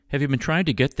Have you been trying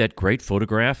to get that great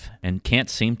photograph and can't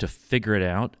seem to figure it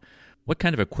out? What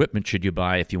kind of equipment should you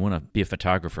buy if you want to be a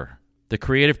photographer? The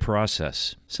creative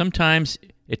process. Sometimes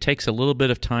it takes a little bit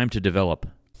of time to develop.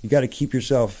 You got to keep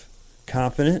yourself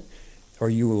confident, or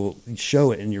you will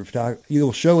show it in your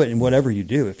you'll show it in whatever you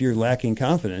do. If you're lacking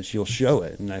confidence, you'll show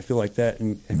it. And I feel like that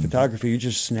in photography, you're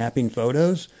just snapping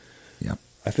photos. Yeah.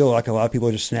 I feel like a lot of people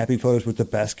are just snapping photos with the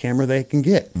best camera they can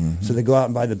get. So they go out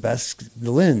and buy the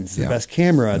lens, the best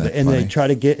camera, they try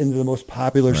to get into the most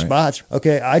popular spots.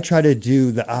 Okay, I try to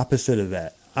do the opposite of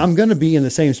that. I'm going to be in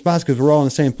the same spots because we're all in the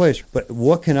same place. But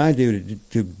what can I do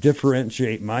to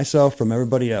differentiate myself from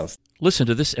everybody else? Listen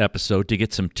to this episode to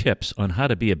get some tips on how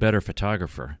to be a better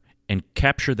photographer and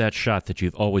capture that shot that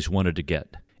you've always wanted to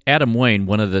get. Adam Wayne,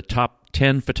 one of the top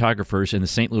 10 photographers in the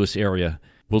St. Louis area,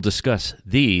 will discuss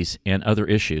these and other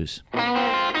issues.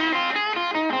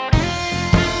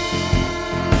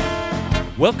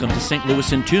 Welcome to St.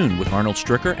 Louis in Tune with Arnold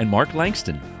Stricker and Mark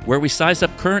Langston, where we size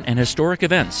up current and historic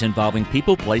events involving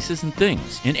people, places, and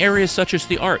things in areas such as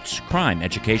the arts, crime,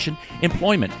 education,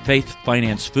 employment, faith,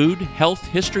 finance, food, health,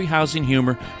 history, housing,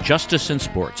 humor, justice, and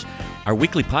sports. Our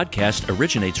weekly podcast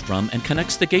originates from and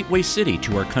connects the gateway city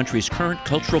to our country's current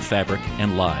cultural fabric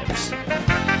and lives.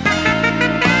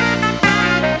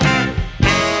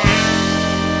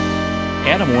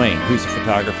 Adam Wayne, who's a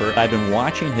photographer, I've been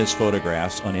watching his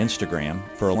photographs on Instagram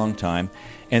for a long time,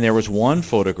 and there was one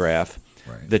photograph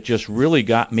that just really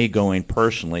got me going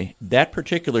personally. That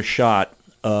particular shot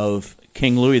of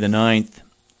King Louis IX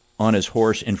on his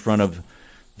horse in front of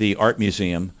the art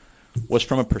museum was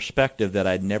from a perspective that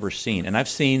I'd never seen. And I've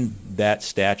seen that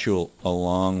statue a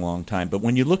long, long time. But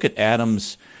when you look at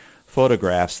Adam's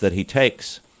photographs that he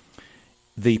takes,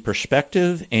 the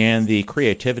perspective and the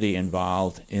creativity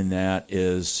involved in that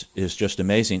is just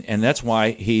amazing. And that's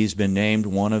why he's been named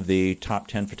one of the top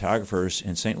 10 photographers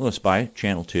in St. Louis by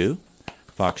Channel 2,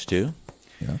 Fox 2.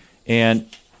 Yeah. And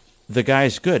the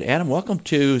guy's good. Adam, welcome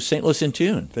to St. Louis in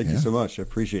Tune. Thank you so much. I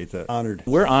appreciate that. Honored.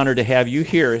 We're honored to have you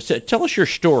here. So tell us your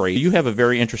story. You have a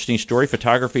very interesting story.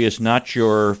 Photography is not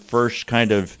your first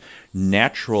kind of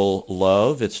natural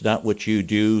love. It's not what you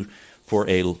do for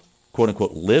a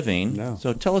quote-unquote living. No.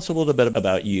 So tell us a little bit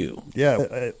about you.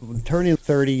 Yeah, turning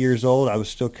 30 years old, I was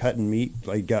still cutting meat.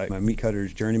 I got my meat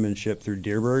cutter's journeymanship through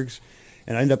Deerbergs,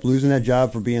 and I ended up losing that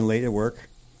job for being late at work,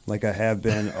 like I have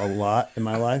been a lot in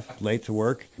my life, late to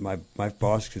work. My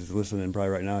boss is listening probably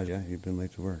right now. Yeah, you've been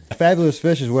late to work. Fabulous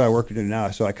Fish is what I work with now,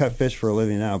 so I cut fish for a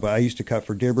living now, but I used to cut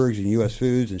for Deerbergs and U.S.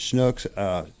 Foods and Schnucks,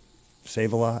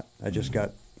 Save-A-Lot. I just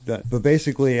got that. But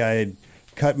basically, I had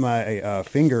cut my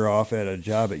finger off at a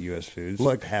job at U.S. Foods,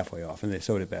 like halfway off, and they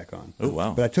sewed it back on. Oh,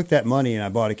 wow. But I took that money and I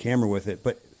bought a camera with it.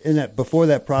 But before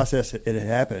that process it had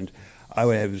happened, I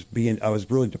was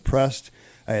really depressed.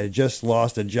 I had just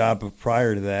lost a job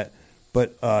prior to that,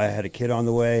 but I had a kid on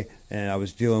the way, and I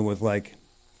was dealing with like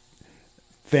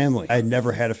family. I had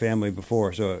never had a family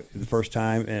before, so the first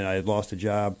time, and I had lost a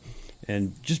job.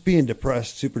 And just being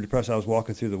depressed, super depressed, I was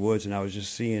walking through the woods, and I was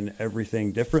just seeing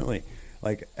everything differently.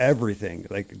 Like everything,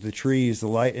 like the trees, the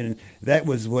light, and that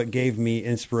was what gave me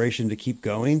inspiration to keep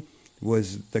going,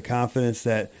 was the confidence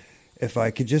that if I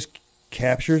could just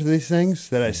capture these things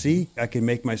that I see, I can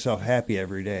make myself happy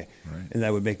every day, and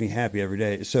that would make me happy every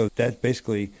day. So that's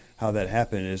basically how that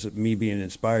happened, is me being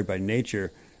inspired by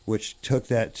nature, which took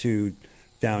that to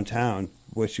downtown,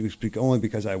 which was only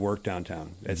because I worked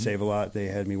downtown. At Save-A-Lot, they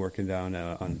had me working down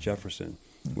on Jefferson,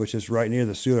 which is right near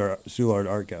the Soulard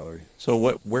Art Gallery.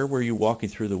 So where were you walking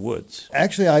through the woods?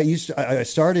 Actually, I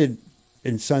started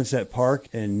in Sunset Park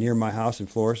and near my house in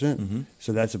Florissant.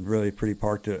 So that's a really pretty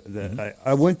park.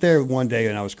 I went there one day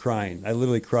and I was crying. I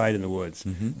literally cried in the woods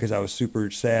because I was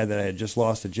super sad that I had just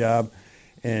lost a job.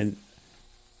 And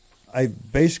I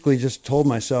basically just told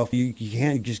myself, you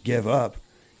can't just give up.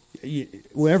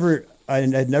 Whenever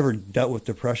I'd never dealt with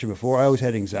depression before. I always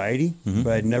had anxiety,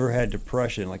 but I'd never had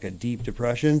depression, like a deep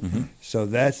depression. So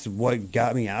that's what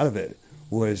got me out of it,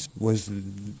 was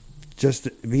just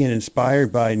being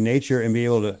inspired by nature and be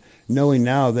able to, knowing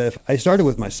now that if I started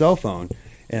with my cell phone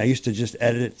and I used to just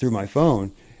edit it through my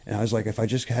phone, and I was like, if I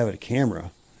just have a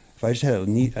camera, if I just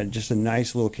had just a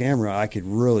nice little camera, I could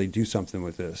really do something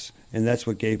with this. And that's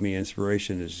what gave me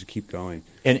inspiration, is to keep going.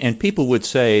 And people would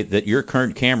say that your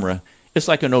current camera, it's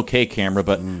like an okay camera,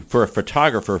 but for a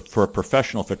photographer, for a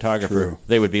professional photographer,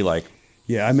 they would be like,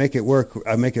 yeah, I make it work.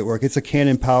 It's a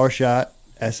Canon PowerShot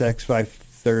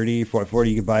SX530 440.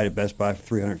 You can buy it at Best Buy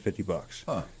for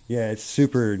 $350. Yeah, it's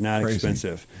super not Crazy.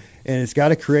 expensive. And it's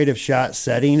got a creative shot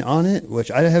setting on it, which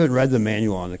I haven't read the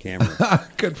manual on the camera.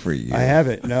 Good for you. I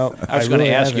haven't. No. I was going to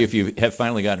really ask you haven't. if you have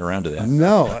finally gotten around to that.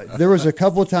 No, there was a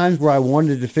couple of times where I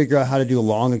wanted to figure out how to do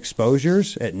long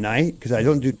exposures at night because I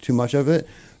don't do too much of it.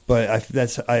 But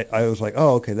I was like,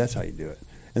 oh, okay, that's how you do it.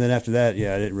 And then after that,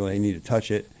 yeah, I didn't really need to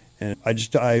touch it. And I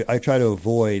try to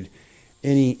avoid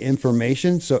any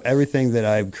information. So everything that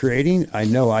I'm creating, I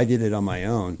know I did it on my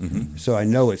own. Mm-hmm. So I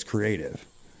know it's creative.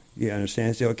 You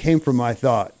understand? So it came from my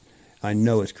thought. I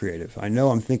know it's creative. I know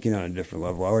I'm thinking on a different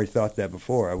level. I already thought that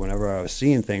before. Whenever I was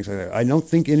seeing things, I don't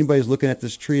think anybody's looking at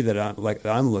this tree that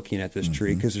I'm looking at this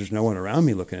tree because there's no one around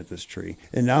me looking at this tree.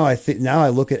 And now I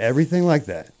look at everything like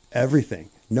that. Everything.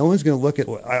 No one's going to look at.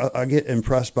 I get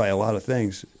impressed by a lot of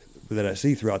things that I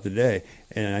see throughout the day,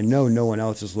 and I know no one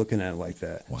else is looking at it like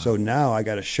that. Wow. So now I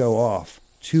got to show off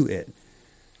to it.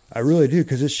 I really do,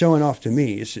 because it's showing off to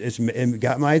me. It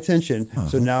got my attention.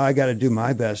 So now I got to do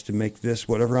my best to make this,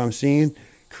 whatever I'm seeing,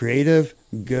 creative,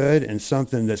 good, and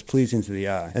something that's pleasing to the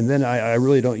eye. And then I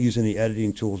really don't use any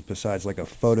editing tools besides like a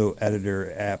photo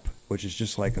editor app, which is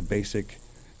just like a basic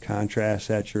contrast,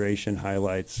 saturation,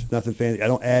 highlights, nothing fancy. I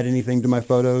don't add anything to my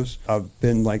photos. I've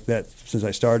been like that since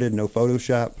I started, no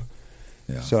Photoshop.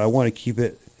 Yeah. So I want to keep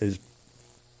it as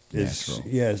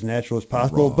natural as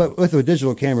possible. Raw. But with a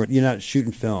digital camera, you're not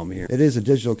shooting film here. It is a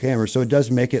digital camera, so it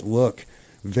does make it look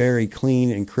very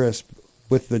clean and crisp.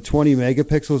 With the 20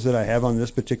 megapixels that I have on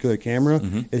this particular camera,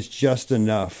 it's just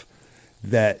enough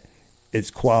that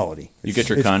it's quality. You get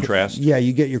your contrast? Yeah,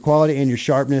 you get your quality and your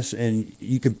sharpness, and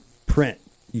you can print.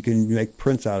 You can make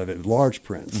prints out of it, large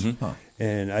prints.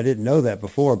 And I didn't know that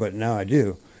before, but now I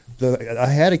do. I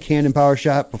had a Canon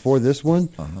PowerShot before this one,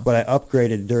 but I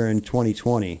upgraded during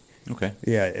 2020. Okay.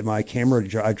 Yeah, my camera,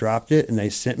 I dropped it, and they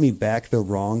sent me back the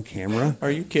wrong camera.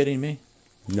 Are you kidding me?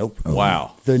 Nope.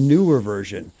 Wow. The newer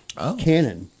version. Oh.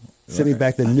 Canon sent me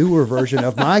back the newer version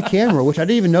of my camera, which I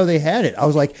didn't even know they had it. I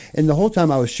was like, and the whole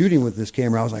time I was shooting with this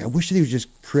camera, I was like, I wish they would just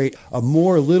create a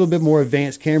little bit more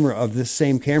advanced camera of this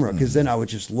same camera, because then I would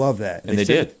just love that. And they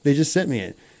did. They just sent me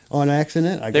it on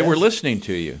accident, I They guess. were listening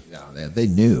to you. Yeah, they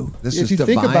knew. This If is you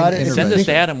divine think about it, intervention. Send this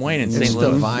to Adam Wayne in It's St.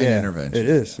 Louis. divine Yeah, intervention. it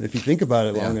is. If you think about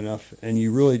it long Yeah. enough, and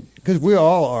you really, because we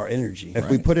all are energy. If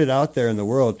we Right. put it out there in the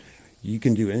world, you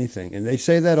can do anything. And they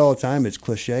say that all the time. It's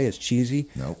cliche. It's cheesy.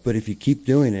 Nope. But if you keep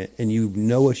doing it and you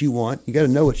know what you want, you got to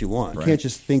know what you want. Right. You can't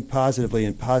just think positively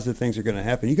and positive things are going to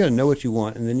happen. You got to know what you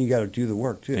want, and then you got to do the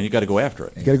work too. And you got to go after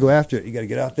it. You got to go after it. You got to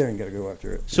get out there and got to go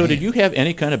after it. So did you have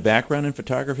any kind of background in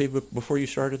photography before you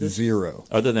started this? Zero.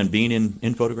 Other than being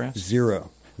in photographs?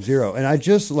 Zero. And I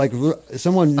just like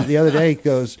someone the other day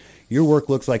goes, your work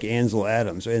looks like Ansel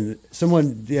Adams. And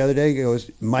someone the other day goes,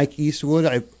 Mike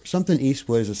Eastwood. Something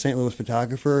Eastwood is a St. Louis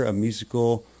photographer, a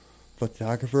musical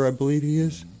photographer, I believe he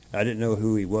is. I didn't know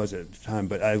who he was at the time,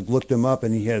 but I looked him up,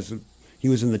 and he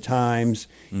was in the Times.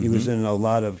 He was in a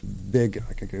lot of big,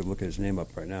 I could look at his name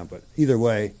up right now, but either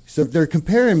way. So they're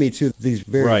comparing me to these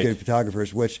very Right. good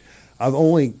photographers, which I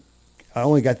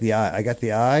only got the eye. I got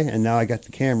the eye, and now I got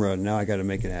the camera, and now I got to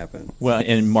make it happen. Well,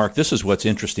 and Mark, this is what's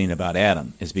interesting about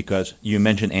Adam, is because you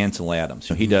mentioned Ansel Adams.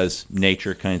 So he does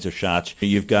nature kinds of shots.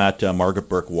 You've got Margaret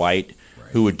Burke White,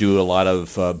 who would do a lot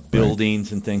of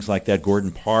buildings and things like that.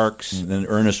 Gordon Parks, and then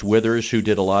Ernest Withers, who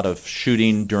did a lot of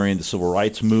shooting during the Civil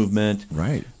Rights Movement.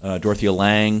 Right. Dorothea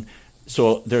Lange.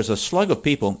 So there's a slug of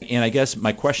people. And I guess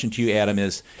my question to you, Adam,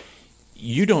 is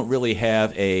you don't really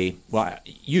have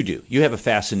you do. You have a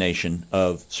fascination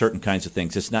of certain kinds of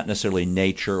things. It's not necessarily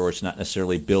nature, or it's not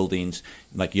necessarily buildings.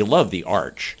 Like, you love the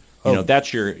arch. You know,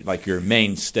 that's your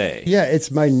mainstay. Yeah,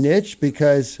 it's my niche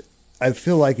because I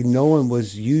feel like no one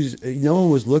was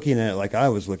looking at it like I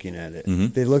was looking at it.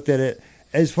 They looked at it,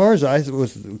 as far as I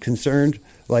was concerned,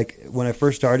 like when I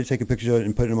first started taking pictures of it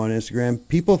and putting them on Instagram,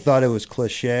 people thought it was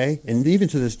cliche. And even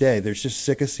to this day, they're just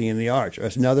sick of seeing the arch. Or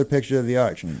another picture of the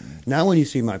arch. Now when you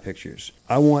see my pictures,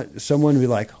 I want someone to be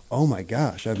like, oh my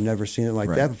gosh, I've never seen it like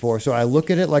Right. that before. So I look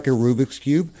at it like a Rubik's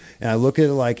Cube, and I look at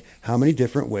it like, how many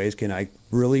different ways can I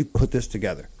really put this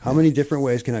together? How many different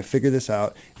ways can I figure this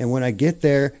out? And when I get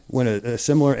there, when a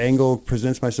similar angle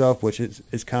presents myself, which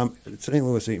St.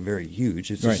 Louis ain't very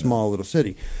huge. It's a Right. small little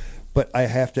city. But I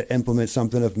have to implement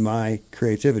something of my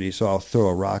creativity. So I'll throw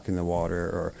a rock in the water,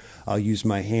 or I'll use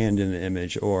my hand in the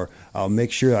image, or I'll make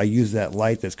sure I use that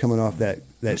light that's coming off that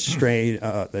strand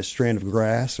of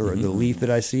grass, or the leaf that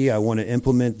I see. I want to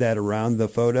implement that around the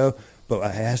photo, but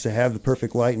it has to have the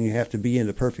perfect light, and you have to be in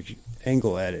the perfect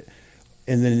angle at it.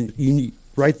 And then you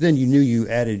knew you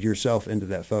added yourself into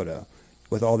that photo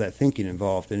with all that thinking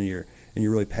involved, and and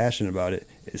you're really passionate about it,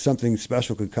 something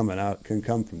special can come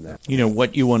from that. You know,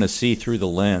 what you want to see through the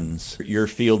lens, your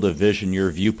field of vision,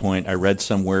 your viewpoint. I read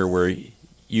somewhere where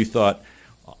you thought,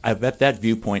 I bet that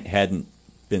viewpoint hadn't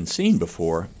been seen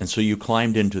before, and so you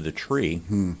climbed into the tree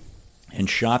and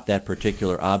shot that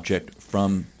particular object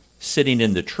from sitting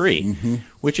in the tree,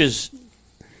 which is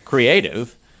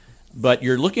creative, but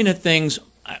you're looking at things,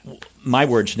 my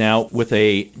words now, with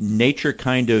a nature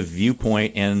kind of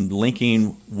viewpoint and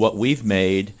linking what we've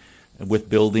made with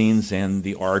buildings and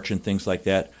the arch and things like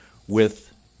that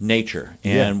with nature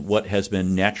and what has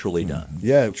been naturally done.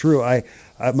 Yeah, true.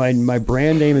 My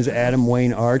brand name is Adam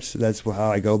Wayne Arts. That's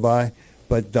how I go by.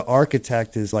 But the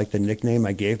architect is like the nickname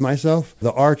I gave myself.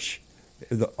 The arch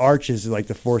is like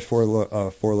the first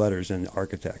four letters in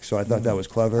architect. So I thought that was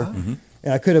clever.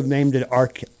 And I could have named it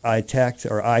Architect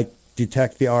or I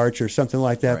Detect the Arch or something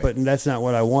like that, but that's not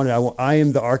what I wanted. I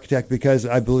am the architect because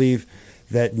I believe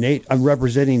that I'm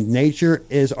representing nature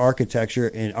is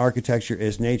architecture and architecture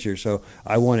is nature. So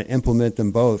I want to implement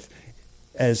them both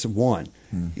as one,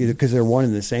 because they're one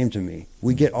and the same to me.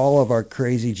 We get all of our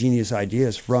crazy genius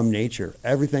ideas from nature.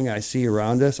 Everything I see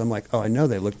around us, I'm like, oh, I know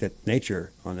they looked at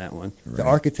nature on that one. Right. The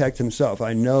architect himself,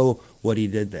 I know what he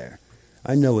did there.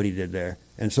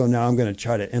 And so now I'm going to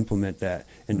try to implement that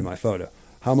into my photo.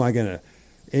 How am I going to,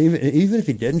 even if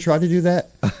he didn't try to do that,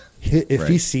 if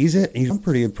he sees it, I'm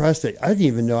pretty impressed that I didn't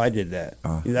even know I did that.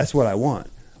 That's what I want.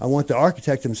 I want the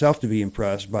architect himself to be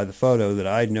impressed by the photo that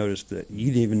I noticed that you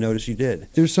didn't even notice you did.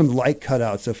 There's some light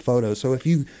cutouts of photos. So if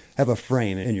you have a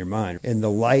frame in your mind and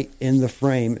the light in the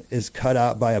frame is cut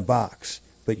out by a box,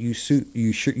 but you're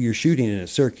shooting in a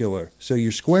circular, so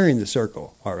you're squaring the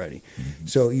circle already.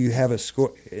 So you have a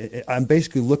square. I'm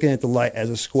basically looking at the light as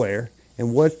a square,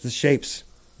 and what's the shapes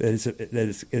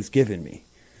that it's giving me.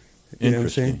 You know what I'm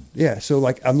saying? Yeah, so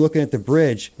like I'm looking at the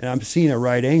bridge and I'm seeing a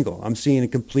right angle. I'm seeing a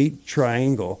complete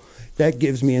triangle. That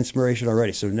gives me inspiration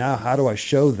already. So now how do I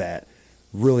show that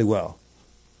really well?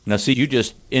 Now, see, you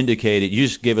just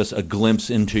gave us a glimpse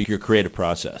into your creative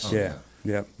process. Yeah.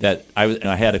 That I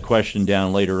had a question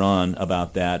down later on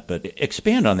about that, but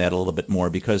expand on that a little bit more,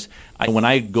 because when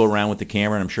I go around with the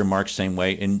camera, and I'm sure Mark's the same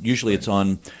way, and usually it's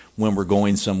on when we're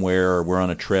going somewhere or we're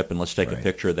on a trip and let's take a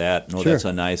picture of that. No, that's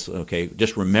a nice,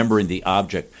 just remembering the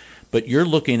object. But you're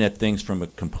looking at things from a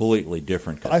completely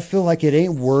different. I feel like it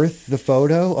ain't worth the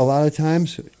photo a lot of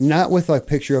times, not with a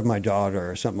picture of my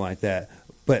daughter or something like that.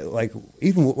 But like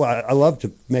I love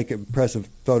to make impressive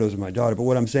photos of my daughter. But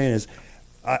what I'm saying is,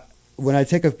 when I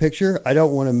take a picture, I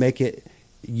don't want to make it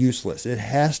useless. It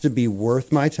has to be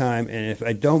worth my time. And if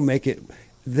I don't make it,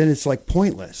 then it's like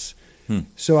pointless.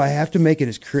 So I have to make it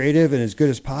as creative and as good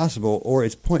as possible, or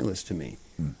it's pointless to me.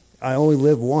 I only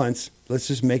live once. Let's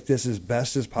just make this as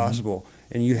best as possible.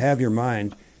 And you have your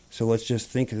mind, so let's just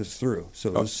think this through. So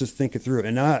let's just think it through.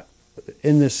 And not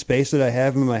in this space that I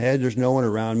have in my head, there's no one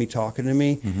around me talking to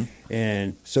me.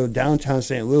 And so downtown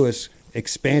St. Louis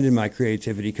expanded my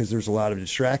creativity because there's a lot of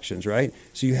distractions, right?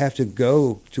 So you have to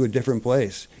go to a different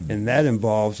place, and that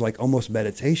involves like almost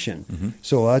meditation.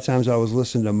 So a lot of times I was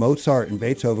listening to Mozart and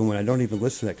Beethoven when I don't even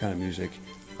listen to that kind of music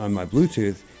on my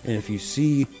Bluetooth. And if you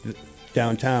see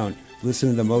downtown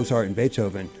listening to Mozart and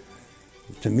Beethoven,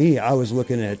 to me, I was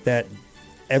looking at that,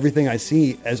 everything I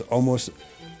see as almost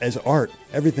as art.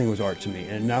 Everything was art to me,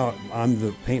 and now I'm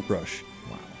the paintbrush.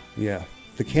 Wow. Yeah.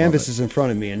 The canvas is in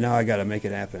front of me, and now I got to make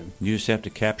it happen. You just have to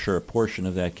capture a portion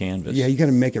of that canvas. Yeah, you got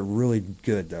to make it really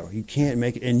good, though. You can't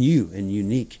make it and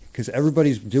unique, because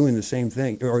everybody's doing the same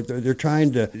thing, or they're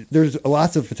trying to. There's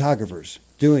lots of photographers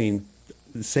doing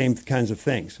the same kinds of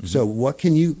things. So what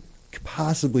can you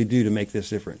possibly do to make this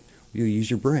different? You use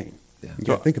your brain. You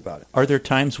got to think about it. Are there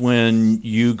times when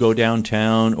you go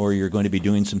downtown, or you're going to be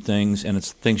doing some things, and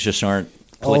things just aren't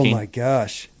clicking? Oh my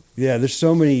gosh, yeah. There's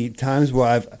so many times where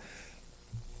I've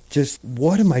just,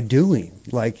 what am I doing?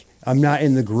 Like, I'm not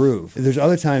in the groove. There's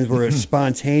other times where it's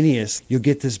spontaneous. You'll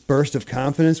get this burst of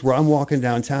confidence where I'm walking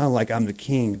downtown like I'm the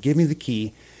king. Give me the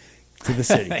key to the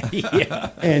city.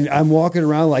 And I'm walking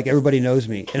around like everybody knows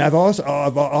me. And I've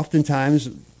oftentimes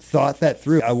thought that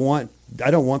through. I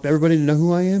don't want everybody to know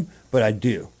who I am, but I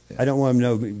do. I don't want them to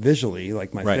know me visually,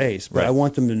 like my face, but I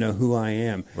want them to know who I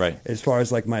am. As far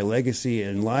as like my legacy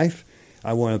in life,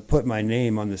 I want to put my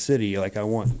name on the city. Like I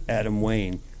want Adam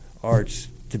Wayne Arts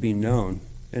to be known,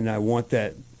 and I want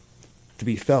that to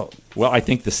be felt. Well, I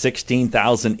think the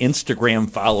 16,000 Instagram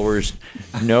followers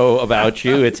know about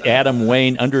you. It's Adam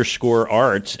Wayne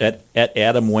 _arts at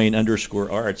Adam Wayne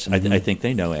 _arts. I think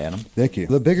they know Adam. Thank you.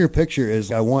 The bigger picture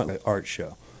is I want an art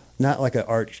show, not like an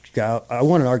art I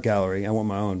want an art gallery. I want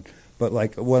my own, But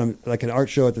like like an art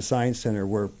show at the Science Center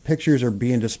where pictures are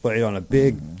being displayed on a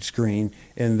big screen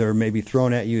and they're maybe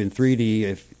thrown at you in 3D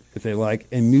if they like,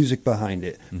 and music behind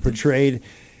it portrayed.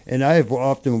 And I have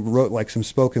often wrote like some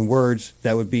spoken words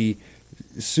that would be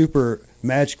super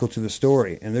magical to the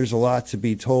story. And there's a lot to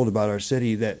be told about our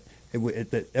city that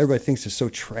everybody thinks is so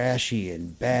trashy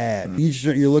and bad.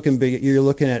 You're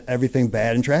looking at everything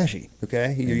bad and trashy.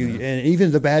 Okay, and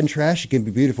even the bad and trashy can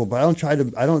be beautiful. But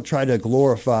I don't try to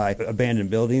glorify abandoned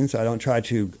buildings. I don't try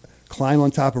to climb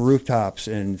on top of rooftops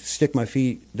and stick my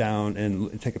feet down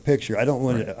and take a picture. I don't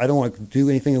want to do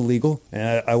anything illegal,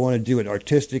 and I want to do it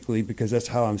artistically because that's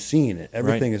how I'm seeing it.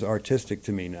 Everything is artistic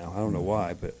to me now. I don't know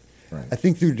why, but I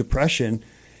think through depression,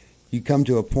 you come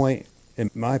to a point, in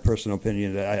my personal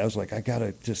opinion, that I was like, I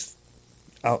gotta just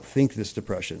outthink this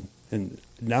depression. And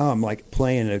now I'm like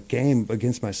playing a game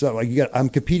against myself. Like I'm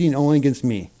competing only against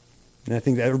me. And I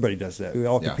think that everybody does that. We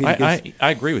all compete against.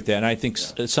 I agree with that. And I think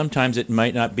sometimes it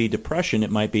might not be depression.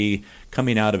 It might be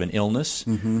coming out of an illness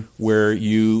where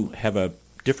you have a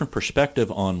different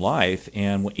perspective on life,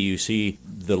 and you see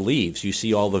the leaves, you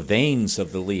see all the veins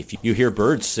of the leaf, you hear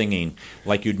birds singing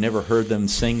like you'd never heard them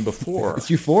sing before. It's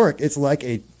euphoric.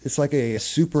 It's like a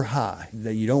super high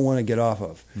that you don't want to get off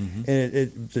of.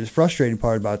 And the frustrating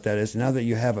part about that is now that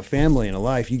you have a family and a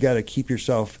life, you got to keep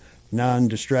yourself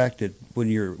non-distracted when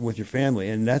you're with your family,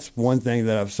 and that's one thing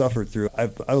that I've suffered through.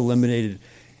 I've eliminated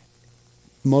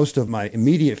most of my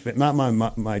immediate, not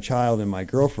my child and my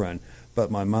girlfriend, but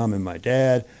my mom and my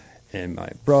dad and my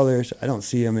brothers. I don't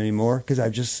see them anymore because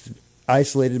I've just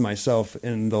isolated myself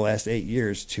in the last 8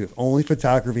 years to only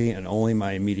photography and only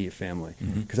my immediate family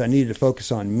because I needed to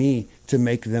focus on me to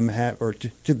make them happy, or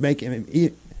to make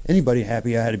anybody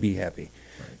happy. I had to be happy.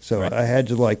 So I had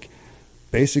to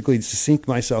basically sink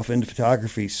myself into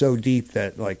photography so deep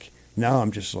that now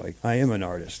I'm just I am an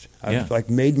artist. I've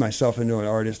made myself into an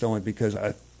artist only because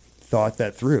I thought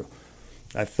that through.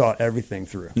 I've thought everything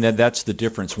through. And that's the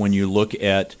difference when you look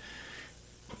at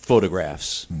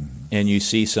photographs and you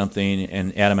see something,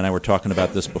 and Adam and I were talking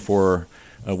about this before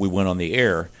we went on the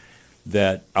air,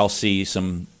 that I'll see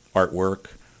some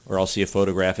artwork or I'll see a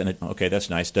photograph and okay, that's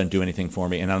nice, doesn't do anything for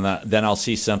me. And then I'll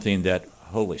see something that,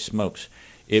 holy smokes,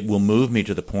 it will move me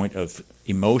to the point of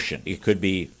emotion. It could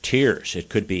be tears, it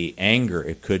could be anger,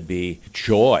 it could be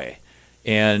joy.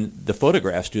 And the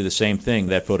photographs do the same thing.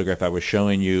 That photograph I was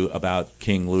showing you about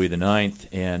King Louis IX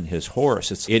and his horse,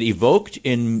 it evoked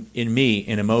in me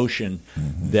an emotion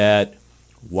that,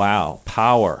 wow,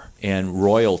 power and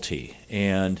royalty.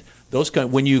 And those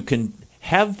when you can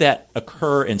have that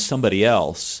occur in somebody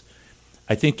else,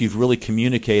 I think you've really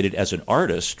communicated as an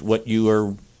artist what you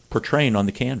are portraying on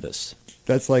the canvas.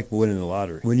 That's like winning the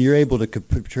lottery. When you're able to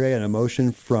portray an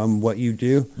emotion from what you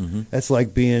do, that's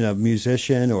like being a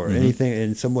musician or anything,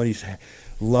 and somebody's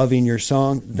loving your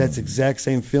song. That's exact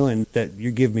same feeling that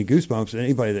you give me goosebumps.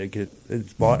 Anybody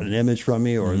that bought an image from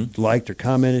me or liked or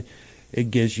commented, it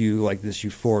gives you this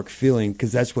euphoric feeling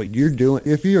because that's what you're doing.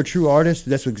 If you're a true artist,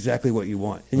 that's exactly what you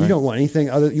want. And you don't want anything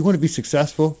other. You want to be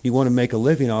successful. You want to make a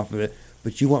living off of it,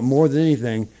 but you want more than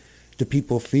anything to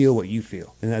people feel what you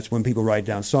feel. And that's when people write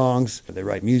down songs, they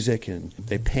write music, and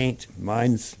they paint.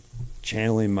 Mine's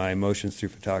channeling my emotions through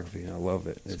photography, and I love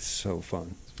it. It's so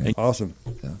fun. Awesome.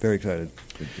 Yeah. Very excited.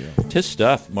 Good deal. His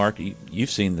stuff, Mark, you've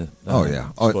seen the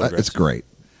it's great.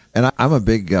 And I'm a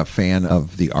big fan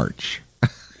of the Arch.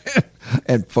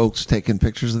 And folks taking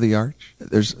pictures of the Arch.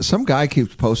 There's some guy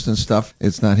keeps posting stuff.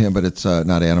 It's not him, but it's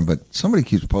not Adam, but somebody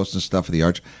keeps posting stuff of the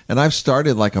Arch. And I've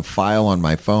started a file on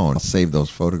my phone. I'll save those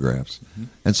photographs.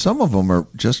 And some of them are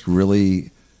just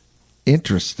really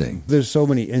interesting. There's so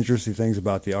many interesting things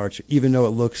about the Arch, even though it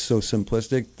looks so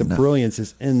simplistic. The brilliance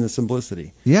is in the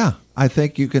simplicity. Yeah, I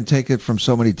think you can take it from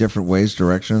so many different ways,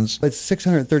 directions. It's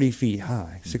 630 feet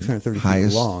high, 630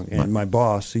 feet long. And my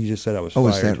boss, he just said I was fired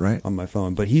is that right? on my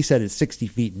phone, but he said it's 60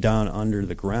 feet down under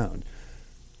the ground.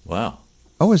 Wow.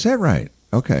 Oh, is that right?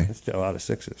 Okay. That's a lot of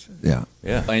sixes. Yeah.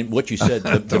 Yeah. And what you said,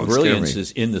 the brilliance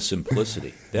is in the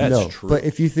simplicity. That's true. But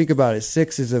if you think about it,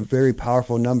 6 is a very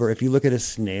powerful number. If you look at a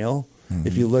snail,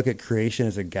 if you look at creation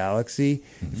as a galaxy,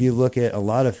 if you look at a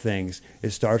lot of things,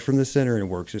 it starts from the center and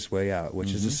works its way out,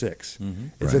 which is a 6.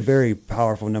 It's a very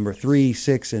powerful number. 3,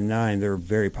 6, and 9, they're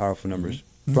very powerful numbers.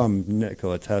 From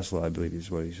Nikola Tesla, I believe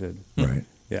is what he said. Right.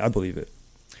 Yeah, I believe it.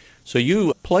 So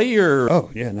you play your...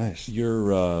 Oh, yeah, nice.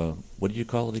 Your, what did you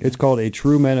call it again? It's called A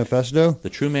True Manifesto. The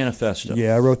True Manifesto.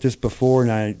 Yeah, I wrote this before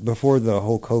the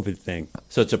whole COVID thing.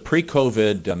 So it's a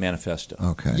pre-COVID manifesto.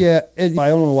 Okay. Yeah, I don't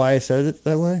know why I said it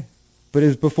that way. But it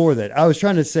was before that. I was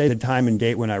trying to say the time and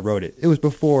date when I wrote it. It was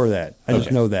before that. I just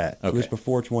Okay. know that. It was Okay.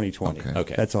 before 2020.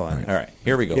 Okay. That's all I know. All right,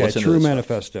 here we go. Yeah, Listen to True this.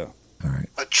 Manifesto. All right.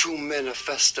 A true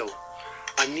manifesto.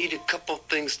 I need a couple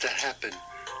things to happen.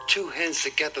 2 hands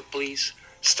together, please.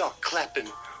 Start clapping.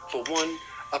 For one,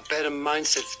 a better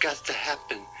mindset's got to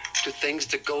happen. 2 things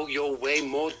to go your way,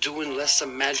 more doing, less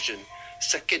imagine.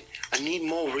 Second, I need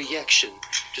more reaction.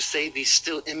 To say these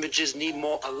still images need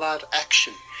more alive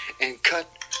action. And cut,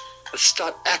 let's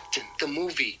start acting. The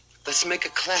movie, let's make a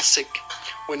classic.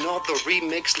 When all the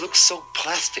remakes look so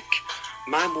plastic,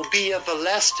 mine will be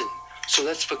everlasting. So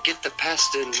let's forget the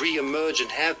past and re-emerge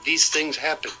and have these things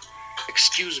happen.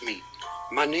 Excuse me,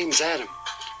 my name's Adam.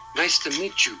 Nice to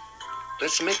meet you.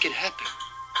 Let's make it happen.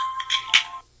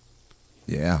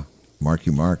 Yeah.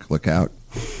 Marky Mark, look out.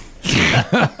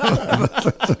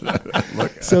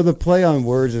 So the play on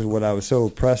words is what I was so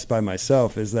impressed by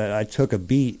myself, is that I took a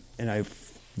beat and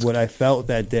what I felt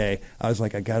that day, I was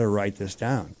like, I got to write this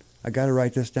down.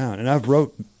 And I've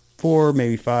wrote 4,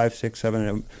 maybe 5, 6, 7 of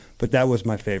them, but that was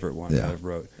my favorite one that I've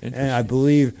wrote. And I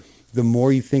believe the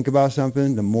more you think about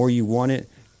something, the more you want it,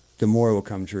 the more it will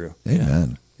come true.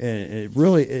 Amen. And it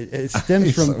really it stems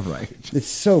It's from so right. It's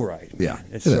so right. Yeah.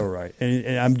 It's Yeah. so right.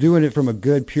 And I'm doing it from a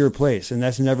good, pure place, and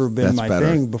that's never been That's my better.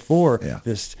 thing before. Yeah.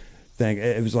 This thing,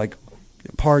 it was like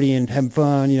partying, having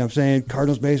fun. You know what I'm saying?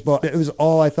 Cardinals baseball. It was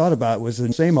all I thought about was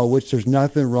the same old, which there's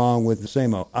nothing wrong with the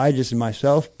same old. I just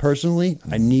myself personally,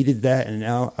 I needed that, and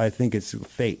now I think it's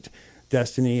fate.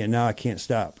 Destiny, and now I can't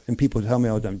stop. And people tell me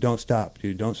all the time, "Don't stop,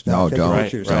 dude. Don't stop. No, Take don't.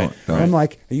 pictures." Right, And I'm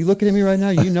like, "Are you looking at me right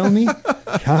now? You know me?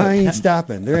 I ain't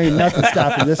stopping. There ain't nothing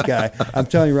stopping this guy. I'm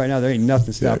telling you right now, there ain't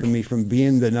nothing stopping me from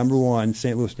being the number one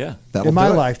St. Louis Yeah. That'll in my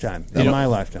do it. lifetime. You know, my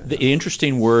lifetime. The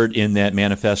interesting word in that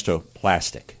manifesto,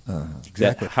 plastic.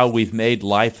 Exactly. How we've made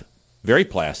life very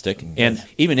plastic, and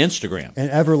even Instagram.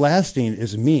 And everlasting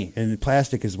is me, and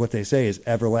plastic is what they say is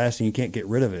everlasting. You can't get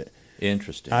rid of it.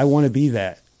 Interesting. I want to be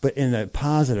that, but in a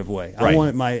positive way. I Right.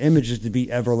 want my images to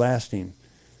be everlasting,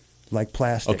 like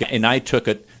plastic. Okay, and I took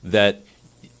it that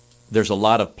there's a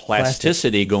lot of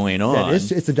plasticity going on. Yeah,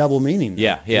 it's a double meaning.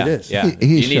 Yeah, yeah, It is. yeah. He's You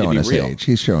need to showing be his real. age.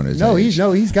 He's showing his No, age.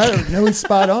 he's got it. No, he's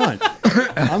spot on.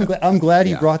 I'm glad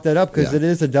he Yeah. brought that up, because Yeah. it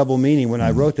is a double meaning. When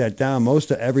I wrote that down,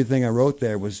 most of everything I wrote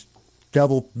there was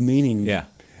double meaning. Yeah.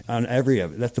 On every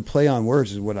of it. That's the play on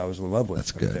words is what I was in love with.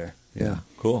 That's right good. there. Yeah.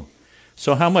 Cool.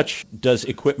 So how much does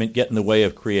equipment get in the way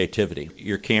of creativity?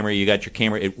 Your camera, you got your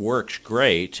camera, it works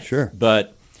great. Sure.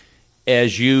 But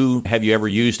have you ever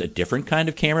used a different kind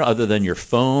of camera other than your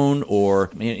phone, or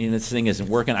this thing isn't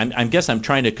working? I guess I'm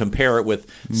trying to compare it with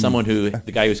someone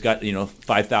the guy who's got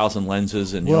 5,000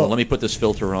 lenses, and Well, let me put this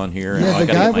filter on here, and yeah, I the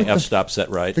got to guy get my with the- f-stop set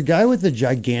right. The guy with the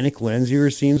gigantic lens you were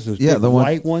seeing, those Yeah, big the one,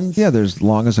 white ones. Yeah, they're as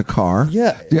long as a car.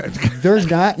 Yeah, they're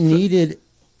not needed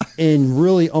in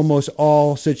really almost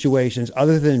all situations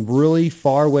other than really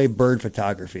far away bird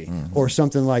photography or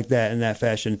something like that in that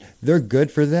fashion. They're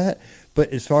good for that.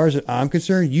 But as far as I'm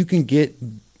concerned, you can get,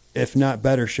 if not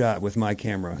better shot with my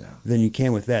camera than you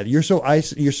can with that. You're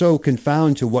so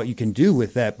confounded to what you can do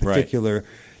with that particular.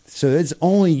 So its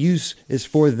only use is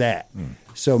for that.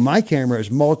 So my camera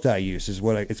is multi-use.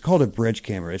 It's called a bridge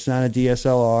camera. It's not a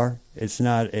DSLR. It's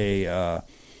not a.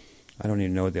 I don't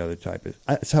even know what the other type is.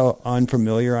 That's how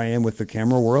unfamiliar I am with the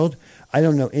camera world. I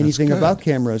don't know anything good. about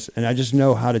cameras, and I just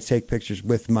know how to take pictures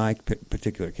with my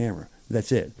particular camera.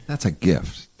 That's it. That's a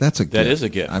gift. That's a gift. That is a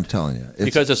gift. I'm telling you.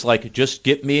 Because it's like, just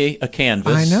get me a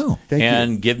canvas. I know. Thank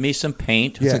and give me some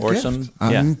paint Yeah. or It's a some.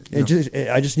 gift.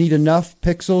 Yeah. I just need enough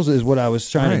pixels is what I was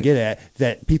trying to Right. get at,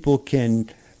 that people can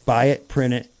buy it,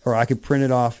 print it, or I could print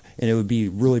it off, and it would be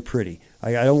really pretty.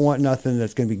 I don't want nothing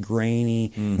that's going to be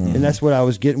grainy. And that's what I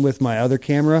was getting with my other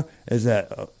camera, is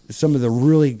that some of the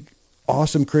really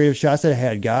awesome creative shots that I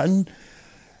had gotten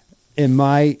in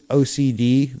my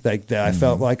OCD, like that I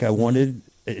felt like I wanted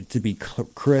it to be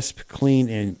crisp, clean,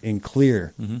 and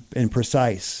clear and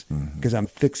precise, because I'm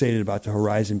fixated about the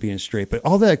horizon being straight. But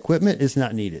all that equipment is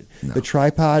not needed. No. The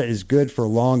tripod is good for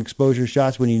long exposure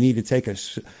shots when you need to take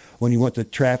when you want the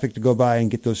traffic to go by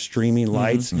and get those streaming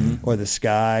lights or the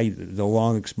sky, the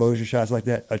long exposure shots like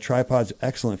that. A tripod's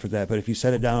excellent for that. But if you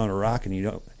set it down on a rock and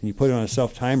you put it on a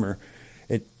self timer,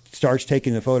 it starts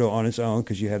taking the photo on its own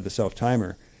because you have the self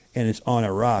timer, and it's on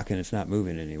a rock and it's not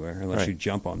moving anywhere unless Right. you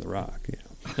jump on the rock. You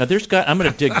know? Now, I'm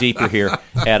going to dig deeper here,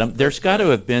 Adam. There's got to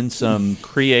have been some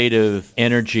creative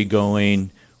energy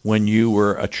going when you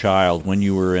were a child, when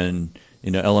you were in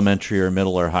elementary or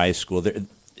middle or high school.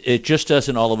 It just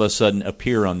doesn't all of a sudden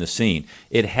appear on the scene.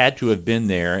 It had to have been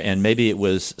there, and maybe it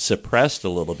was suppressed a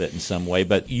little bit in some way.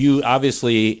 But you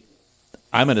obviously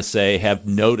I'm going to say, have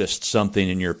noticed something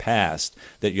in your past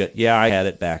that I had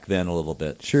it back then a little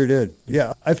bit. Sure did.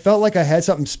 Yeah, I felt like I had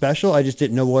something special. I just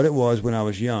didn't know what it was when I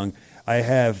was young.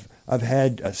 I've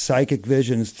had psychic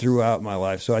visions throughout my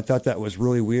life, so I thought that was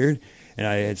really weird. And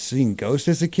I had seen ghosts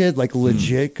as a kid, like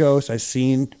legit ghosts. I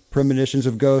seen premonitions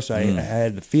of ghosts. I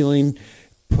had the feeling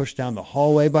pushed down the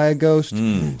hallway by a ghost.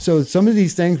 So some of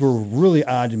these things were really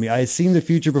odd to me. I had seen the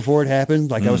future before it happened.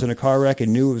 Like I was in a car wreck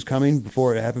and knew it was coming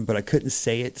before it happened, but I couldn't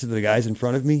say it to the guys in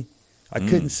front of me. I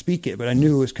couldn't speak it, but I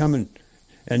knew it was coming.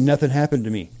 And nothing happened to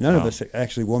me. None of us,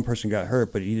 actually, one person got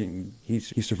hurt, but he didn't. He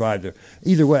survived.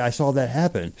 Either way, I saw that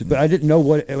happen, but I didn't know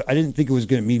what. I didn't think it was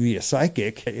going to be a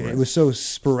psychic. It was so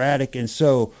sporadic and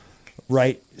so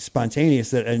spontaneous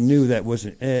that I knew that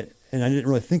wasn't it, and I didn't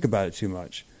really think about it too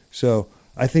much. So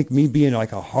I think me being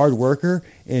like a hard worker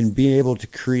and being able to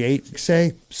create,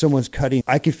 say someone's cutting,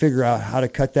 I could figure out how to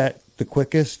cut that the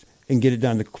quickest and get it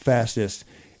done the fastest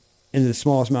in the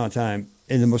smallest amount of time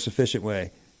in the most efficient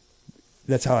way.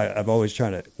 That's how I've always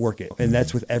tried to work it. And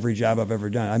that's with every job I've ever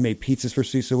done. I made pizzas for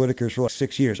Cecil Whitaker's for like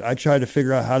 6 years. I tried to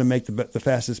figure out how to make the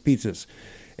fastest pizzas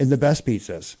and the best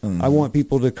pizzas. I want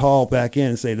people to call back in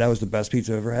and say, that was the best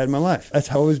pizza I've ever had in my life. That's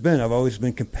how I've always been. I've always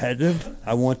been competitive.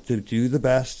 I want to do the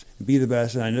best, be the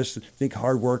best. And I just think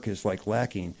hard work is like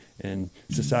lacking in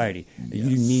society. Yes.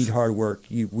 You need hard work.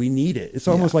 We need it. It's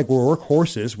almost like we're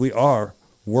workhorses. We are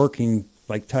working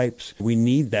like types. We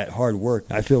need that hard work.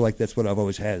 I feel like that's what I've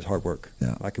always had is hard work.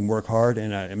 Yeah. I can work hard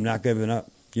and I'm not giving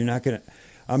up.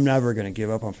 I'm never going to give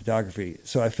up on photography.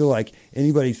 So I feel like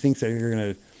anybody thinks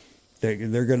that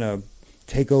they're going to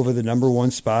take over the number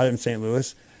one spot in St.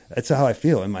 Louis. That's how I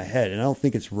feel in my head. And I don't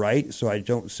think it's right. So I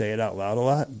don't say it out loud a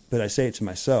lot, but I say it to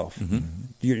myself.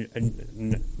 You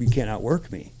can't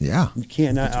outwork me. Yeah. You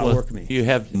cannot outwork me. You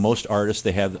have most artists,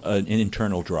 they have an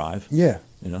internal drive. Yeah.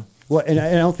 You know? Well, and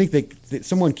I don't think that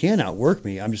someone can outwork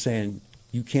me. I'm just saying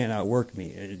you can't outwork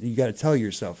me. You got to tell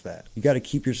yourself that. You got to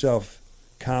keep yourself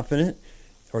confident,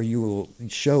 or you will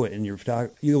show it in your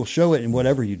photography. You'll show it in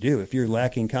whatever you do. If you're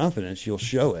lacking confidence, you'll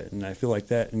show it. And I feel like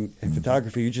that in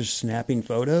photography, you're just snapping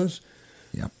photos.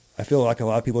 Yeah. I feel like a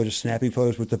lot of people are just snapping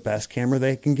photos with the best camera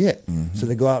they can get. So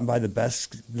they go out and buy the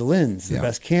lens, the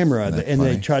best camera, and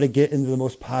they try to get into the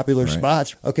most popular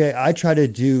spots. Okay, I try to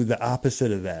do the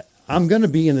opposite of that. I'm going to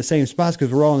be in the same spots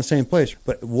because we're all in the same place.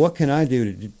 But what can I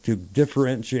do to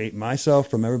differentiate myself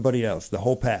from everybody else, the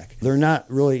whole pack? They're not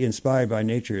really inspired by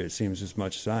nature, it seems, as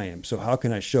much as I am. So how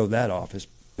can I show that off as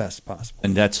best possible?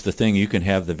 And that's the thing. You can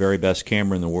have the very best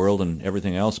camera in the world and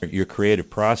everything else. Your creative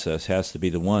process has to be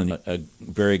the one. A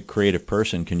very creative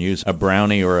person can use a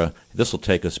Brownie or this will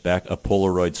take us back, a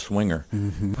Polaroid Swinger.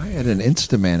 I had an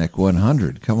Instamatic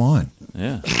 100. Come on.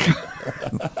 Yeah.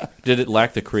 Did it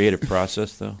lack the creative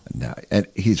process, though? No, and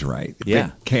he's right. Yeah.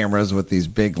 Big cameras with these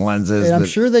big lenses. And I'm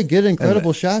sure they get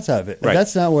incredible shots out of it. Right.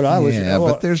 That's not what I was. Yeah,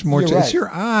 but there's more. It's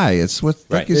your eye. It's what,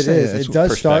 like you It say. is. It's It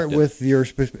does start perspective. with your,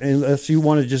 unless you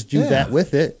want to just do that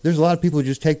with it. There's a lot of people who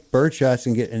just take bird shots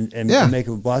and make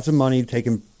lots of money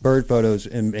taking bird photos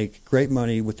and make great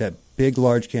money with that big,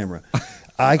 large camera.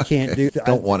 I can't do.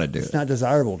 Don't want to do It's it. not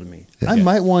desirable to me. I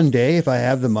might one day, if I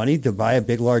have the money, to buy a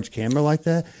big, large camera like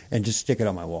that and just stick it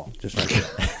on my wall, just like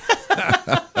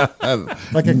that.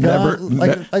 Like a gun,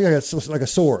 like a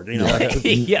sword, you know.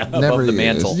 Above the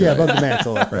mantle. Yeah, above the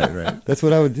mantle. Right. That's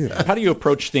what I would do. How do you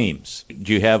approach themes?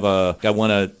 Do you have I want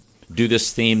to do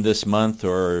this theme this month,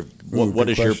 or what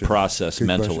is your process Good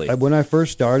mentally? question. When I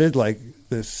first started, like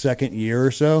the second year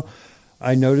or so,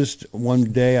 I noticed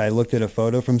one day I looked at a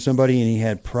photo from somebody and he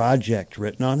had project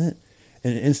written on it.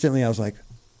 And instantly I was like,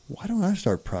 why don't I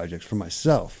start projects for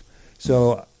myself?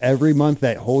 So every month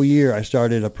that whole year I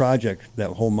started a project. That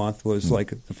whole month was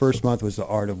like, the first month was the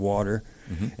art of water.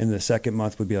 And the second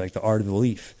month would be like the art of the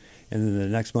leaf. And then the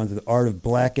next month, the art of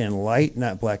black and light,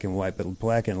 not black and white, but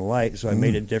black and light. So I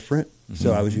made it different.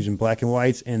 So I was using black and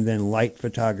whites and then light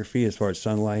photography as far as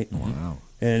sunlight. Wow.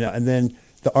 And then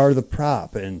the art of the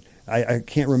prop. And I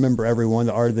can't remember every one.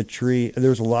 The art of the tree.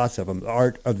 There's lots of them. The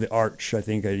art of the arch, I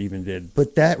think I even did.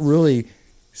 But that really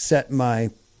set my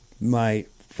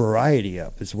variety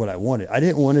up is what I wanted. I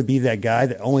didn't want to be that guy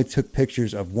that only took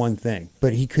pictures of one thing,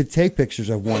 but he could take pictures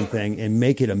of one thing and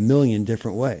make it a million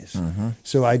different ways.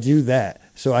 So I do that.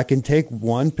 So I can take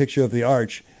one picture of the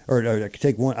arch, or I can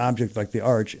take one object like the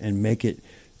arch and make it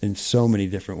in so many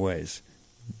different ways,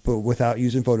 but without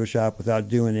using Photoshop, without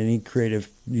doing any creative,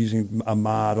 using a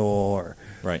model or,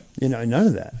 none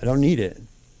of that. I don't need it.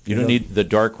 You don't need the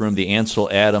dark room, the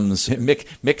Ansel Adams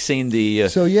mixing the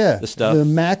the stuff. The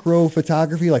macro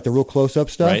photography, like the real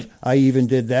close-up stuff. Right. I even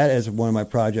did that as one of my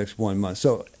projects 1 month.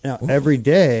 So now every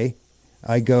day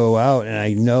I go out and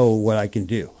I know what I can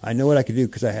do. I know what I can do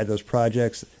because I had those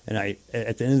projects, and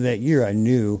at the end of that year, I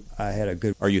knew I had a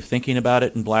good. Are you thinking about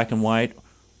it in black and white,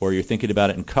 or are you thinking about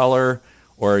it in color,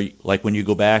 or like when you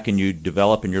go back and you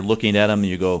develop and you're looking at them and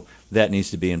you go, that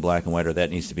needs to be in black and white, or that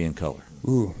needs to be in color?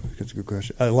 Ooh, that's a good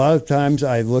question. A lot of times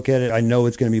I look at it, I know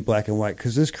it's going to be black and white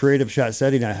because this creative shot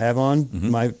setting I have on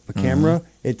my camera,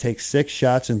 it takes 6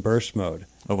 shots in burst mode.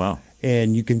 Oh, wow.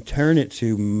 And you can turn it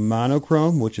to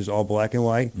monochrome, which is all black and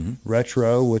white,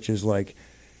 retro, which is like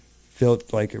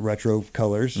like retro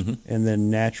colors, and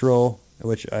then natural,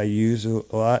 which I use a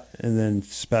lot, and then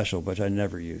special, which I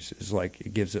never use. It's like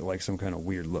it gives it like some kind of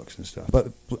weird looks and stuff. But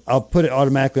I'll put it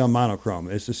automatically on monochrome.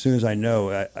 It's as soon as I know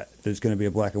there's going to be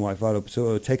a black and white photo. So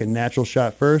it'll take a natural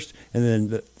shot first, and then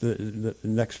the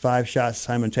next 5 shots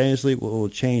simultaneously will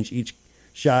change each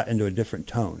shot into a different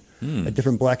tone, a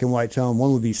different black and white tone.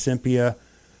 One would be sepia,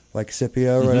 like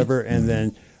sepia or whatever, and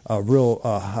then a real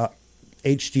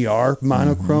HDR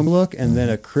monochrome look, and then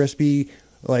a crispy,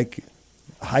 like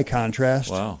high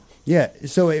contrast. Wow. Yeah,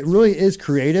 so it really is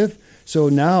creative. So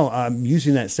now I'm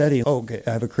using that setting. Oh, okay,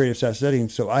 I have a creative shot setting,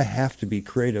 so I have to be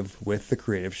creative with the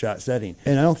creative shot setting.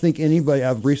 And I don't think anybody,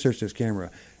 I've researched this camera,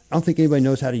 I don't think anybody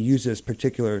knows how to use this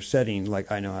particular setting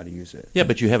like I know how to use it. Yeah,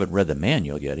 but you haven't read the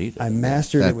manual yet either. I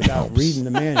mastered That it without helps. reading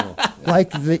the manual.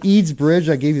 Like the Eads Bridge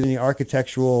I gave you in the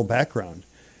architectural background.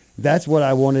 That's what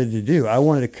I wanted to do. I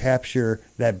wanted to capture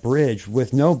that bridge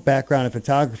with no background in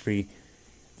photography,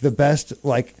 the best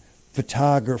like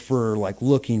photographer like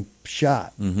looking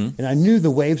shot. And I knew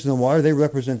the waves in the water, they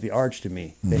represent the arch to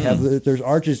me. They have there's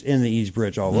arches in the Eads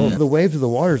Bridge all over. The waves of the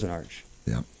water is an arch.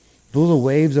 Yeah. The little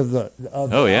waves of the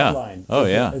outline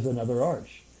is another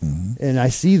arch. And I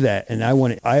see that, and I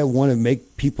want to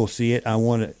make people see it.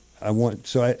 Everything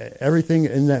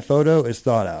in that photo is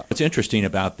thought out. What's interesting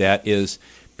about that is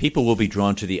people will be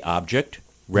drawn to the object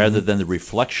rather than the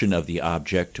reflection of the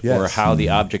object or Yes. how the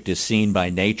object is seen by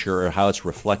nature or how it's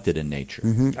reflected in nature.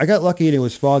 I got lucky and it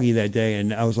was foggy that day,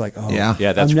 and I was like, oh, Yeah.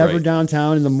 Yeah, that's I'm never great.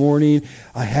 downtown in the morning.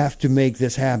 I have to make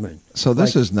this happen. So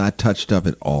this is not touched up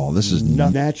at all. This is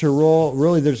Natural.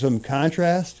 Really, there's some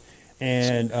contrast,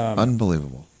 and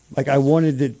unbelievable. like I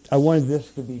wanted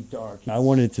this to be dark. I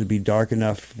wanted it to be dark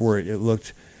enough where it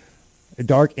looked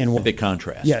dark and A big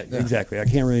contrast. Yeah, exactly. I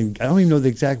don't even know the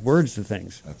exact words to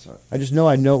things. That's it. I just know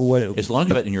I know what it. As long as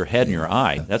you have it in your head and your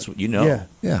eye, that's what you know. Yeah.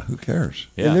 Yeah, who cares?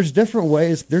 Yeah. And there's different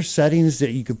ways. There's settings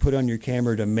that you could put on your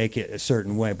camera to make it a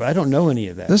certain way, but I don't know any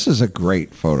of that. This is a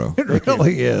great photo. It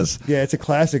really is. Yeah, it's a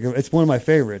classic. It's one of my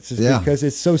favorites. It's Yeah. because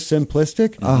it's so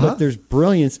simplistic, but there's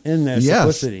brilliance in that Yes,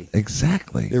 simplicity.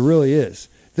 exactly. It really is.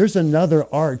 There's another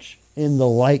arch in the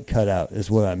light cutout is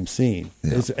what I'm seeing.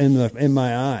 Yeah. It's in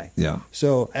my eye. Yeah.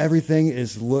 So everything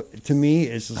is to me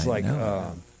it's just I like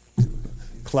know.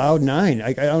 cloud 9.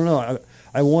 I don't know.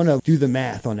 I want to do the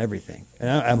math on everything, and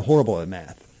I'm horrible at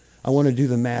math. I want to do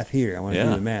the math here. I want to do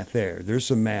Yeah. the math there. There's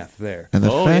some math there. And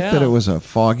the Oh, fact yeah. that it was a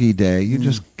foggy day, you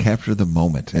just captured the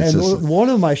moment. It's And just, one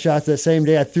of my shots that same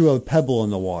day, I threw a pebble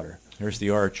in the water. There's the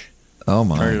arch. oh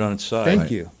my. Turn it on its side. Thank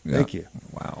you. Yeah. Thank you.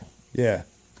 Wow. Yeah.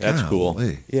 That's cool.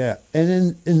 Golly. Yeah. And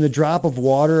then in the drop of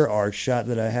water arch shot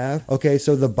that I have, okay,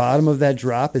 so the bottom of that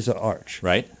drop is an arch.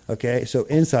 Right? Okay, so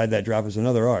inside that drop is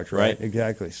another arch, right? Right.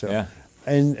 Exactly. So, Yeah.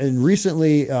 and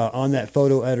recently on that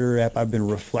photo editor app, I've been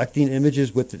reflecting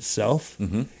images with itself.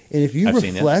 And if you I've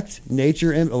seen that. reflect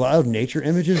a lot of nature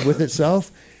images with itself,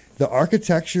 the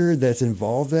architecture that's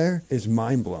involved there is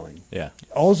mind blowing. Yeah.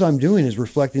 All I'm doing is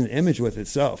reflecting the image with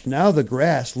itself. Now the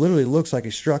grass literally looks like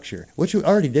a structure, which it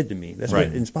already did to me. That's Right.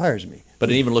 what inspires me. But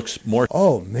it even looks more.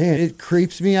 Oh man, it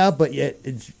creeps me out, but yet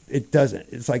it doesn't.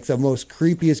 It's like the most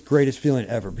creepiest, greatest feeling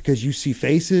ever because you see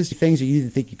faces, things that you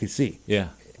didn't think you could see, Yeah.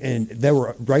 and they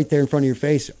were right there in front of your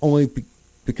face only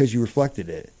because you reflected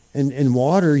it. And in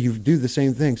water, you do the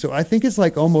same thing. So I think it's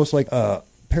like almost like a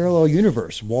parallel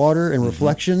universe. Water and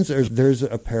reflections. There's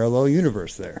a parallel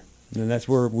universe there, and that's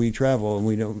where we travel, and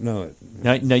we don't know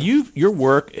it. Now your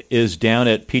work is down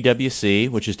at PwC,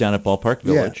 which is down at Ballpark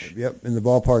Village. Yeah, yep, in the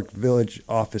Ballpark Village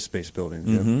office space building.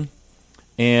 Yep.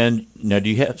 And now, do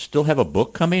you still have a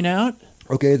book coming out?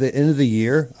 Okay, at the end of the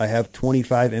year, I have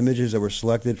 25 images that were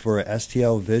selected for a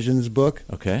STL Visions book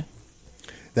Okay.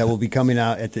 that will be coming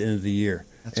out at the end of the year.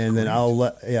 And then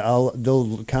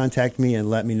they'll contact me and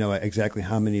let me know exactly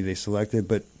how many they selected.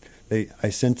 But I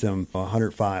sent them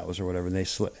 100 files or whatever,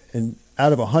 and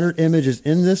out of 100 images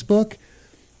in this book,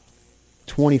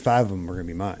 25 of them are going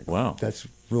to be mine. Wow. That's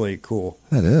really cool.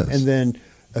 That is. And then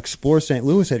Explore St.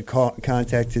 Louis had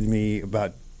contacted me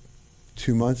about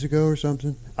 2 months ago or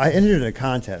something. I entered a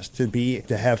contest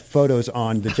to have photos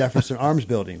on the Jefferson Arms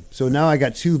Building. So now I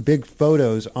got 2 big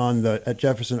photos on the at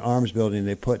Jefferson Arms Building.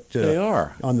 They put They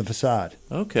are. on the facade.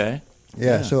 Okay.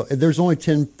 Yeah. So there's only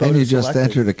 10 photos. And you just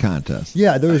selected. entered a contest.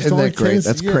 Yeah, there's Isn't only that great? 10.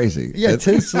 That's yeah, crazy. Yeah,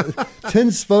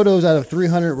 10 photos out of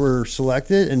 300 were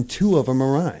selected, and 2 of them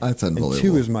are mine. That's And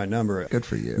unbelievable. 2 is my number. Good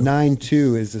for you.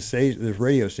 92 is the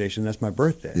radio station. That's my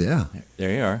birthday. Yeah,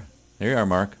 There you are. There you are,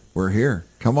 Mark. we're here.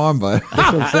 Come on, bud.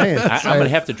 That's what I'm saying. I'm going to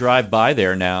have to drive by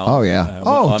there now. Oh, yeah.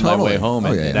 On my Totally. way home, Oh,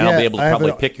 and, yeah. and I'll Yeah, be able to I have probably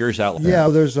it- pick yours out. Yeah,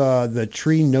 there's the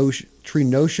tree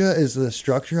notia is the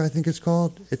structure, I think it's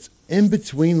called. It's in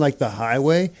between like the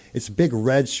highway. It's a big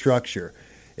red structure.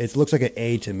 It looks like an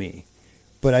A to me.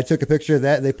 But I took a picture of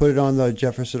that. They put it on the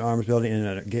Jefferson Arms Building in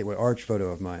a Gateway Arch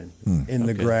photo of mine in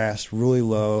the Okay. grass, really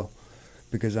low,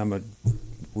 because I'm a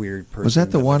weird person. Was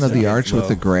that the one of the likes arch with low.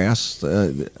 the grass? Yeah,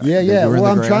 that yeah. you were in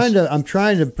Well, the I'm grass?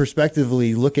 trying to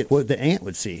perspectively look at what the ant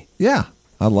would see. Yeah,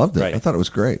 I loved it. Right. I thought it was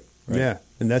great. Yeah,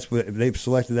 and that's what they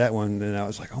selected that one, and I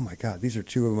was like, oh my god, these are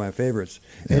 2 of my favorites.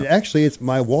 And actually, it's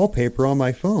my wallpaper on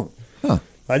my phone. Huh.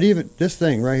 I didn't even this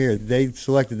thing right here. They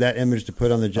selected that image to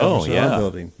put on the Oh, Jefferson yeah. Arm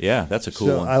Building. Yeah, that's a cool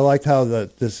So one. I liked how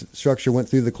this structure went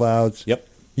through the clouds. Yep.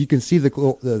 You can see the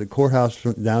courthouse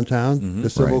from downtown, the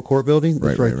civil Right. court building.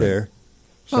 That's Right, right, right. there.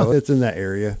 So Huh. it's in that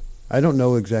area. I don't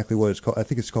know exactly what it's called. I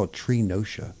think it's called Tree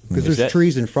Notia because Is there's that-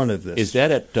 trees in front of this. Is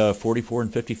that at 44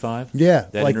 and 55? Yeah,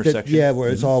 That like intersection? yeah, where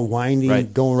it's all winding,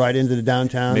 Right. going right into the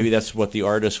downtown. Maybe that's what the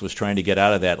artist was trying to get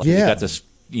out of that. Like you Yeah. got this,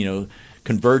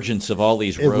 convergence of all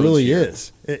these It roads. really here.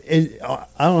 is. I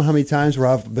don't know how many times where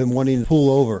I've been wanting to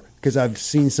pull over because I've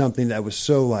seen something that was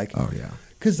so like. Oh, yeah.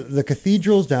 Because the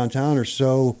cathedrals downtown are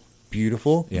so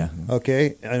beautiful. Yeah.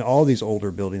 Okay, and all these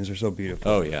older buildings are so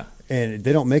beautiful. Oh, yeah. And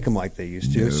they don't make them like they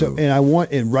used to. No. So, and I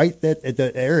want, and right at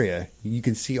that area, you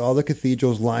can see all the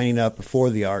cathedrals lining up before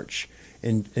the arch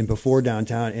and before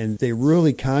downtown, and they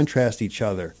really contrast each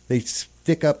other. They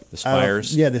stick up The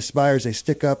spires. yeah, the spires. They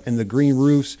stick up, and the green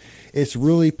roofs. It's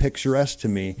really picturesque to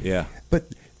me. Yeah. But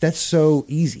that's so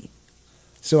easy.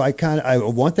 So I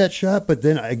want that shot, but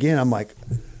then again, I'm like,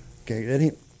 okay, that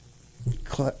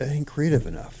ain't creative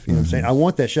enough. You know what I'm saying? I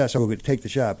want that shot, so I would take the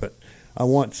shot, but I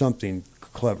want something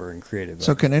clever and creative.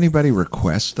 So can anybody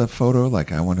request a photo?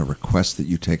 Like, I want to request that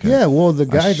you take Yeah, well, the a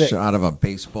guy that shot of a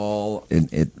baseball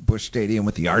at Busch Stadium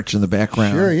with the arch in the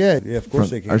background. sure, yeah, of course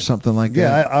From- they can, or something like yeah,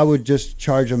 that. I would just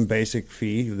charge them basic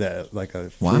fee, that like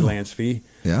a Wow. freelance fee.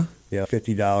 Yeah. Yeah,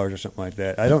 $50 or something like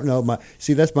that. I don't know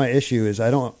that's my issue is I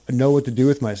don't know what to do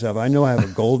with myself. I know I have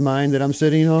a gold mine that I'm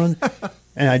sitting on,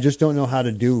 and I just don't know how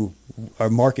to do or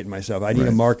market myself. I need a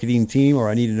Right. marketing team, or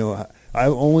I need to know. I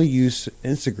only use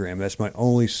Instagram. That's my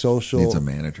only social. Needs a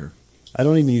manager. I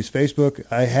don't even use Facebook.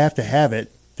 I have to have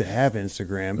it to have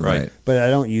Instagram, Right. But I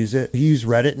don't use it. I use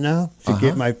Reddit now to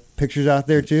get my pictures out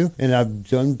there too, and I've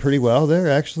done pretty well there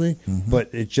actually. But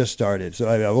it just started, so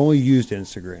I've only used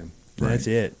Instagram. That's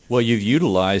it. Well, you've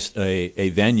utilized a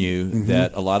venue Mm-hmm.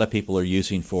 that a lot of people are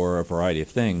using for a variety of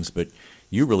things, but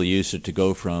you really used it to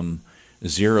go from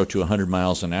 0 to 100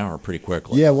 miles an hour pretty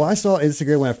quickly. Yeah, well, I saw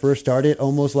Instagram when I first started,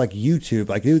 almost like YouTube.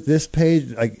 Like this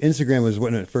page, like Instagram was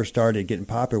when it first started getting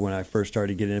popular. When I first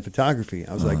started getting into photography,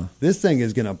 I was like, this thing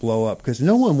is going to blow up because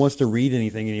no one wants to read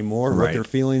anything anymore. What Right. their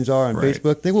feelings are on Right.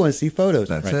 Facebook, they want to see photos.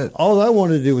 That's Right. it. All I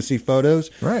wanted to do was see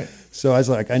photos. Right. So I was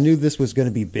like, I knew this was going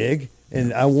to be big,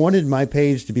 and I wanted my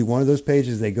page to be one of those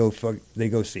pages they go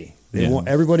see. Yeah.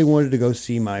 Everybody wanted to go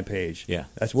see my page. Yeah.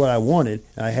 That's what I wanted.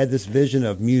 And I had this vision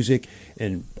of music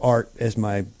and art as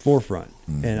my forefront.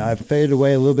 And I've faded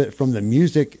away a little bit from the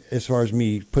music as far as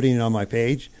me putting it on my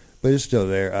page, but it's still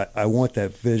there. I want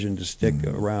that vision to stick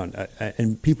around.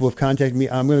 And people have contacted me.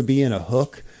 I'm going to be in a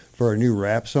hook for a new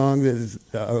rap song. That is,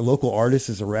 a local artist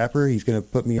is a rapper. He's going to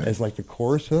put me as like the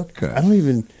chorus hook. Okay. I don't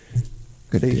even.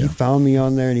 Good He deal. found me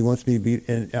on there, and he wants me to be.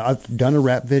 And I've done a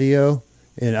rap video,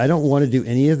 and I don't want to do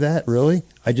any of that really.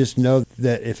 I just know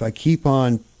that if I keep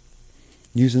on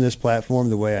using this platform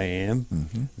the way I am,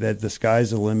 that the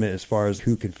sky's the limit as far as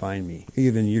who can find me.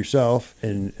 Even yourself,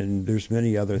 and there's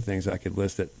many other things I could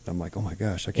list that I'm like, oh my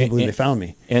gosh, I can't believe they found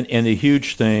me. And the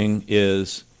huge thing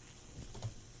is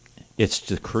it's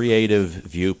the creative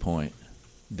viewpoint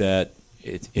that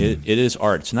it is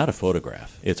art. It's not a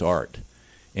photograph. It's art.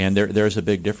 And there's a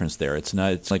big difference there. It's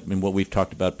like what we've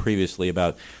talked about previously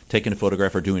about taking a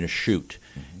photograph or doing a shoot.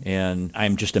 And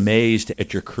I'm just amazed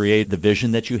at your the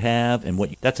vision that you have, and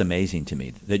that's amazing to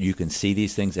me that you can see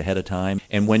these things ahead of time.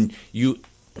 And when you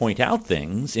point out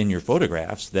things in your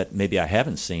photographs that maybe I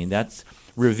haven't seen, that's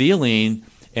revealing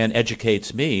and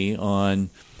educates me on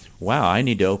wow, I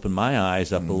need to open my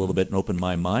eyes up a little bit and open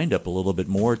my mind up a little bit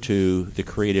more to the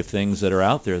creative things that are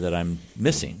out there that I'm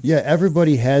missing. Yeah,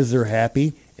 everybody has their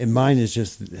happy, and mine is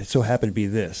just it so happened to be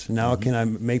this. Now, can I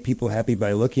make people happy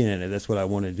by looking at it? That's what I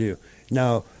want to do.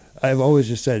 Now, I've always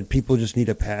just said people just need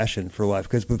a passion for life,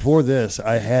 because before this,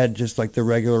 I had just like the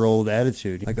regular old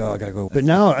attitude, like, oh, I gotta go. But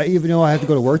now, even though I have to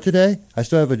go to work today, I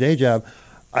still have a day job.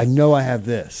 I know I have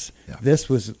this. Yeah. This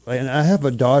was, and I have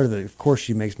a daughter that, of course,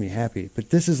 she makes me happy. But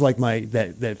this is like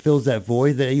that fills that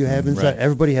void that you have inside. Right.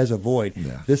 Everybody has a void.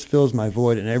 Yeah. This fills my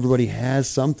void, and everybody has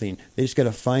something. They just got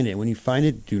to find it. When you find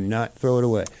it, do not throw it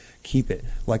away. Keep it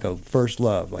like a first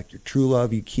love, like your true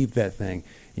love. You keep that thing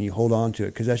and you hold on to it,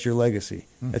 because that's your legacy.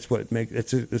 That's what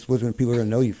that's what people are going to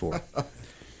know you for.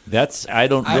 I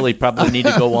don't really probably need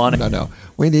to go on. No.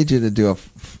 We need you to do a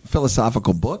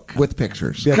philosophical book with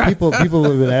pictures. Yeah, people have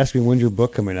been asking me, when's your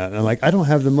book coming out? And I'm like, I don't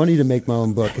have the money to make my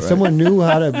own book. If someone knew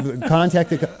how to contact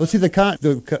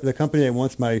the company that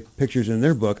wants my pictures in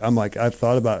their book, I'm like, I've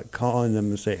thought about calling them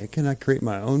and say, hey, can I create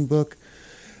my own book?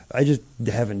 I just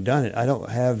haven't done it. I don't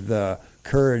have the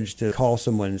courage to call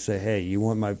someone and say, hey, you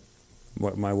want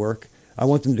my work? I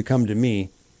want them to come to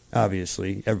me.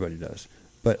 Obviously, everybody does.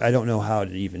 But I don't know how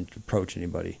to even approach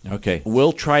anybody. Okay.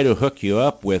 We'll try to hook you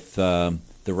up with the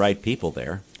right people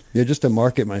there. Yeah, just to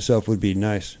market myself would be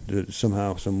nice,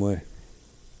 somehow, some way.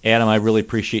 Adam, I really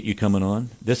appreciate you coming on.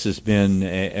 This has been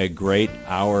a great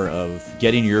hour of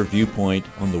getting your viewpoint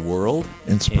on the world.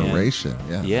 Inspiration,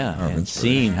 Yeah, Our and inspiration.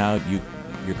 seeing how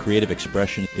your creative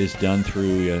expression is done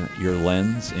through your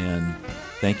lens. And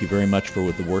thank you very much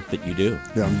for the work that you do.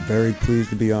 Yeah, I'm very pleased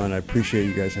to be on. I appreciate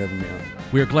you guys having me on.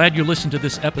 We are glad you listened to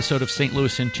this episode of St.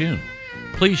 Louis in Tune.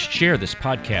 Please share this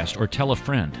podcast or tell a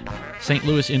friend. St.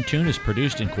 Louis in Tune is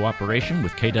produced in cooperation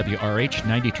with KWRH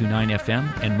 92.9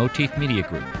 FM and Motif Media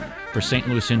Group. For St.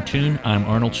 Louis in Tune, I'm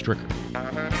Arnold Stricker.